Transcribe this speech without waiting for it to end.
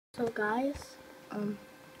So guys,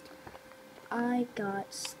 I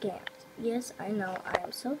got scammed. Yes, I know, I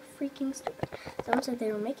am so freaking stupid. Someone said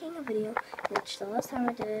they were making a video, which the last time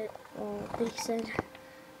I did it, well, they said,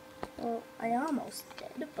 well, I almost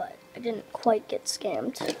did, but I didn't quite get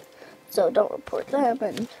scammed. So don't report them,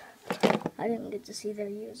 and I didn't get to see their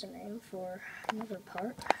username for another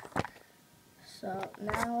part. So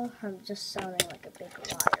now I'm just sounding like a big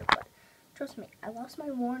liar, but trust me, I lost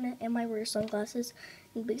my Warren and my rare sunglasses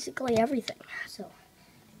and basically everything. So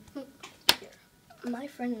here, my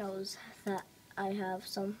friend knows that I have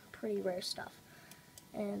some pretty rare stuff,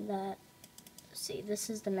 and that, see, this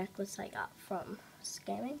is the necklace I got from the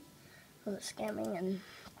scamming, and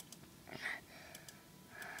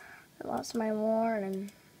I lost my Warren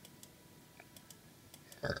and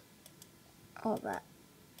all that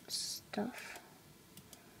stuff.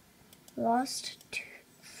 Lost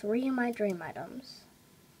three of my dream items.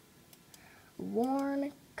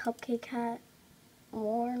 Worn cupcake hat,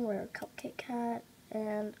 worn rare cupcake hat,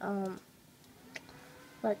 and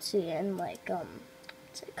let's see, and like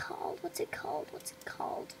what's it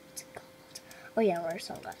called? Oh yeah, rare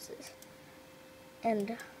sunglasses.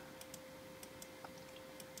 And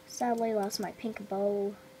sadly lost my pink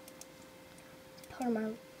bow. Part of my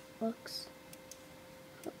books.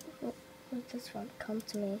 Who's this one? Come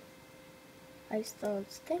to me. Ice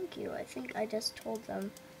Stones, thank you. I think I just told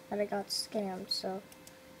them that I got scammed, so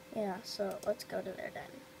yeah, so let's go to their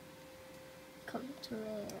den. Come to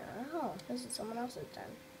me. Oh, this is someone else's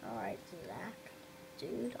den. Alright, Zach.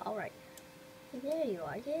 Dude, alright. There you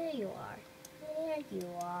are, there you are. There you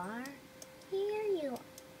are. Here you are.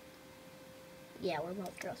 Yeah, we're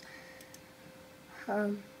both girls.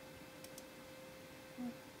 Why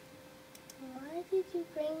did you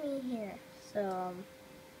bring me here? So,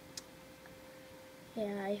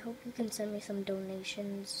 yeah, I hope you can send me some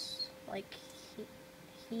donations, like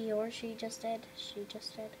he or she just did. She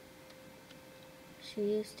just did. She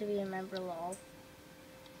used to be a member, lol.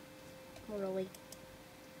 Really.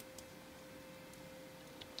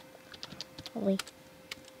 Really.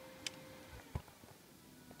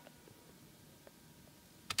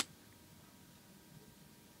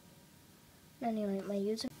 Anyway, my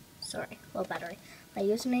user, sorry, low battery. My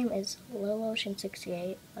username is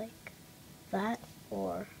LilOcean68, like that,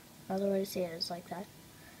 or another way to say it is like that.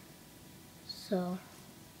 So,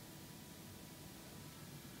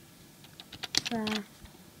 sad.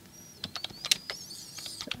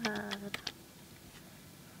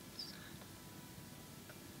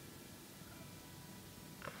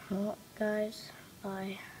 Well, guys,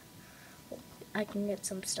 bye. I can get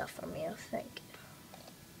some stuff from you, thank you.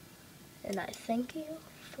 And I thank you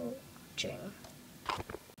for watching.